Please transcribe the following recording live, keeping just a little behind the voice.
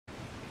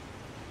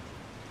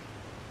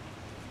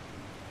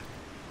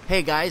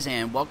Hey guys,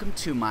 and welcome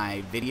to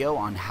my video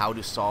on how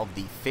to solve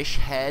the fish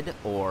head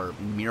or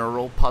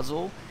mural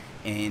puzzle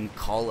in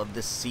Call of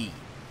the Sea.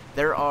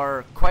 There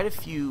are quite a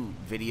few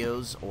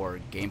videos or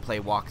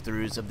gameplay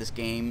walkthroughs of this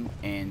game,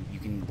 and you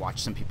can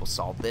watch some people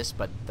solve this,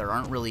 but there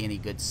aren't really any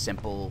good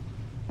simple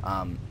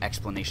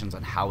explanations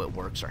on how it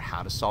works or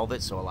how to solve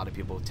it, so a lot of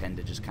people tend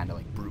to just kind of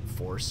like brute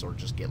force or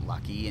just get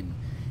lucky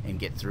and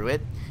get through it.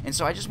 And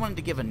so I just wanted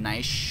to give a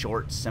nice,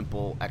 short,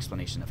 simple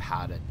explanation of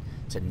how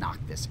to knock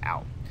this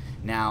out.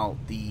 Now,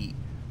 the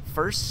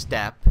first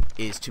step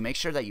is to make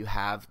sure that you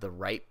have the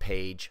right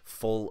page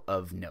full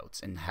of notes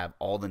and have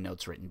all the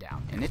notes written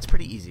down. And it's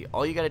pretty easy.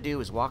 All you got to do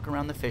is walk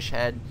around the fish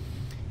head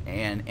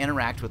and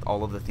interact with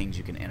all of the things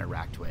you can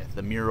interact with.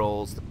 The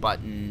murals, the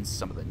buttons,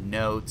 some of the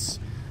notes,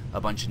 a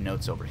bunch of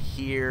notes over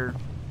here.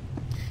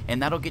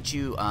 And that'll get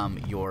you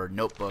your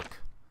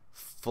notebook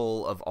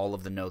full of all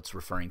of the notes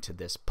referring to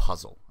this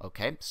puzzle.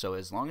 Okay, so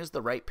as long as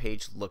the right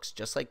page looks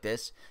just like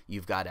this,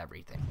 you've got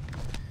everything.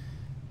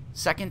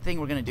 Second thing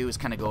we're going to do is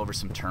kind of go over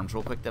some terms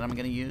real quick that I'm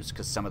going to use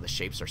because some of the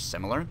shapes are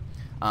similar.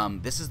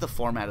 This is the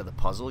format of the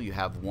puzzle. You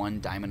have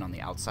one diamond on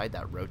the outside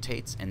that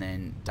rotates and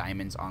then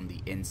diamonds on the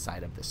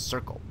inside of the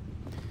circle.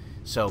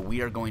 So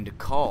we are going to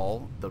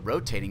call the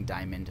rotating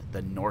diamond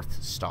the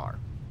North Star.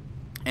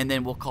 And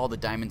then we'll call the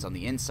diamonds on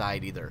the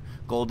inside either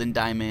golden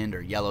diamond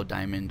or yellow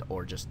diamond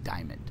or just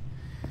diamond.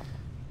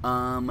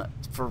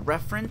 For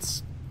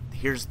reference,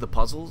 here's the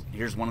puzzle.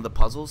 Here's one of the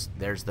puzzles.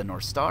 There's the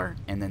North Star,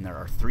 and then there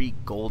are 3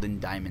 golden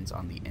diamonds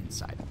on the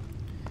inside.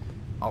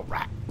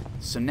 Alright,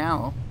 so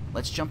now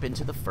let's jump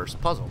into the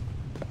first puzzle.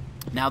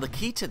 Now the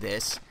key to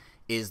this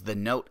is the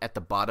note at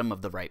the bottom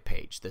of the right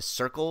page, this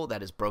circle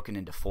that is broken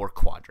into 4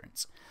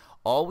 quadrants.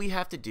 All we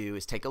have to do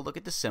is take a look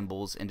at the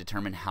symbols and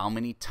determine how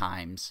many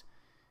times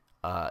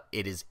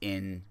it is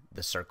in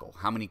the circle.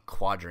 How many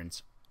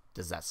quadrants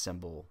does that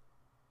symbol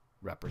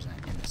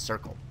represent in the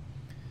circle?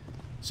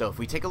 So if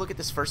we take a look at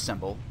this first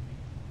symbol,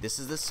 this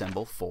is the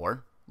symbol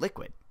for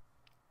liquid.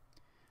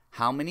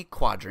 How many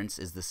quadrants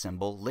is the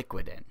symbol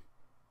liquid in?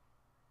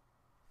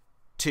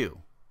 2.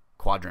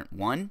 Quadrant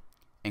 1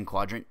 and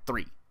quadrant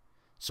 3.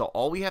 So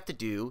all we have to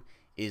do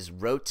is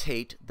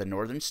rotate the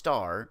northern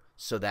star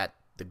so that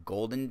the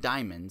golden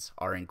diamonds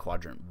are in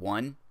quadrant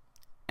 1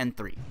 and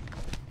 3.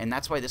 And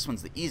that's why this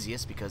one's the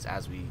easiest, because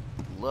as we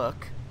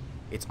look,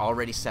 it's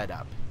already set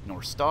up.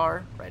 North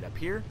Star right up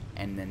here,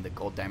 and then the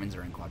gold diamonds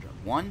are in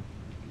quadrant 1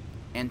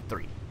 and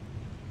 3.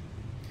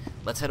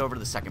 Let's head over to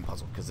the second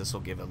puzzle because this will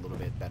give a little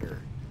bit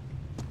better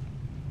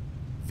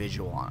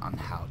visual on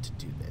how to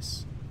do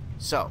this.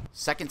 So,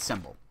 second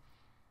symbol.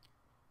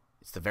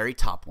 It's the very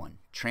top one,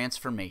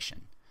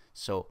 transformation.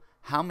 So,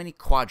 how many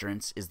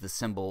quadrants is the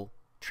symbol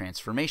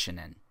transformation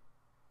in?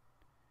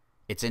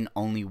 It's in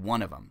only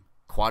one of them,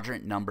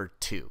 quadrant number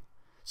 2.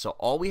 So,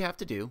 all we have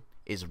to do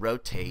is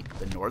rotate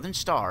the northern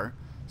star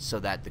so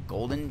that the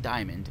golden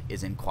diamond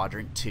is in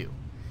quadrant 2.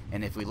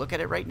 And if we look at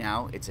it right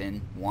now, it's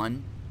in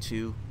 1,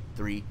 2,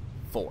 3,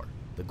 4.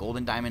 The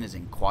golden diamond is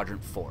in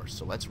quadrant 4.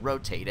 So let's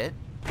rotate it.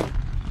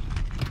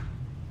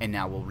 And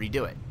now we'll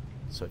redo it.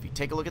 So if you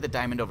take a look at the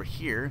diamond over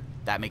here,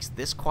 that makes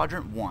this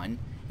quadrant 1.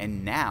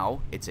 And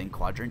now it's in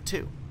quadrant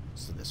 2.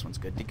 So this one's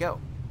good to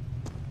go.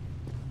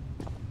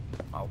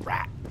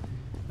 Alright.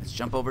 Let's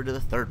jump over to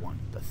the third one.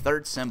 The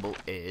third symbol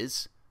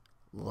is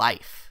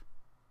life.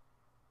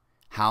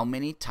 How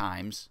many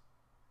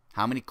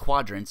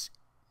quadrants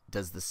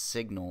does the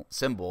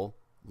symbol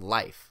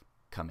life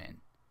come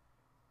in?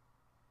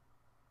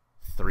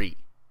 3.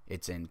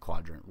 It's in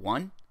quadrant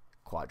 1,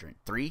 quadrant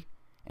 3,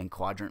 and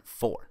quadrant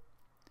 4.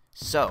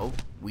 So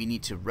we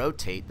need to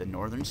rotate the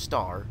northern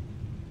star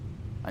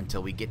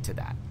until we get to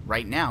that.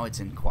 Right now it's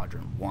in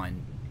quadrant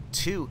 1,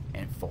 2,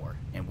 and 4,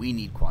 and we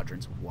need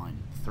quadrants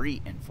 1,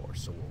 3, and 4.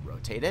 So we'll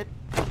rotate it.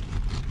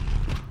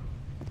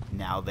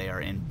 Now they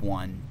are in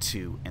 1,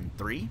 2, and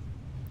 3.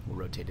 We'll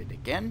rotate it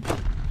again.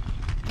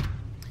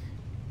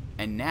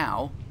 And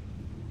now,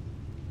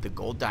 the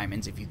gold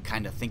diamonds, if you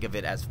kind of think of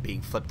it as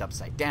being flipped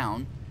upside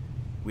down,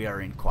 we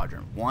are in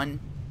quadrant 1,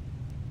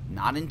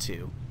 not in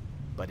 2,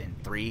 but in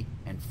 3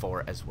 and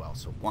 4 as well.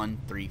 So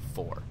 1, 3,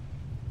 4,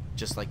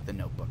 just like the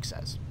notebook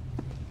says.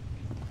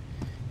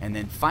 And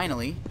then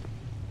finally,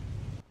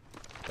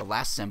 the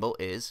last symbol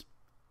is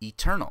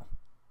eternal.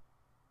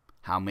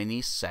 How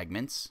many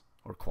segments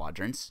or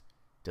quadrants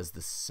does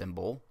the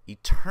symbol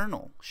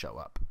eternal show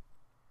up?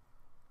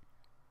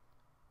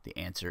 The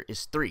answer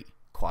is 3.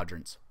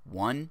 Quadrants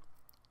 1,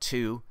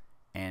 2,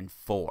 and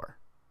 4.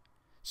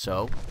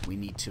 So we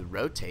need to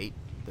rotate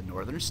the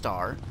northern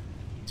star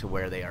to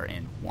where they are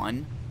in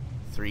 1,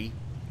 3,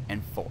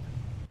 and 4.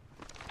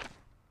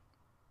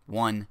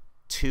 1,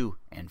 2,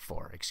 and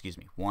 4. Excuse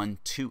me. 1,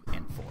 2,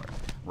 and 4.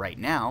 Right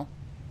now,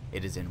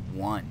 it is in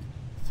 1,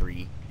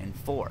 3, and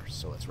 4.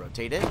 So let's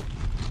rotate it.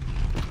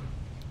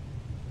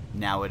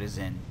 Now it is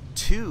in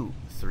 2,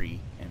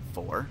 3, and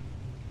 4.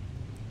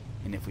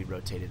 And if we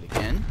rotate it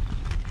again,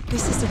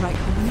 this is the right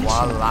combination.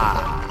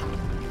 Voila!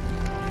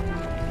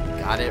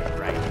 Got it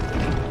right.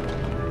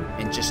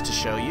 And just to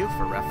show you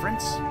for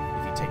reference,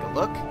 if you take a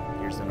look,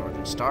 here's here's the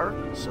Northern Star.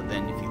 So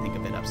then if you think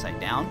of it upside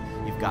down,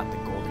 you've got the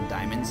golden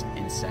diamonds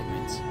in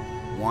segments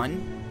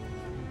 1,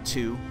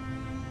 2,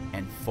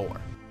 and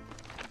 4.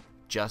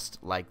 Just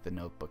like the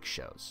notebook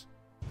shows.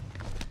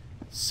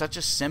 Such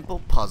a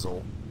simple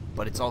puzzle,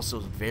 but it's also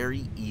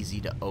very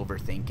easy to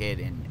overthink it,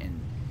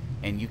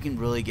 and you can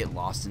really get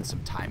lost in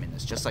some time in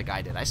this, just like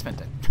I did. I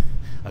spent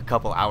a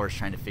couple hours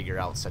trying to figure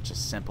out such a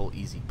simple,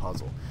 easy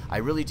puzzle. I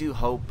really do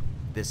hope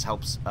this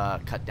helps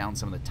cut down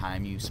some of the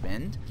time you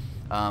spend.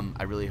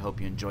 I really hope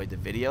you enjoyed the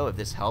video. If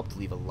this helped,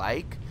 leave a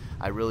like.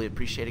 I really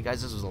appreciate it,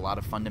 guys. This was a lot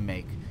of fun to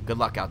make. Good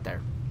luck out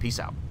there. Peace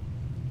out.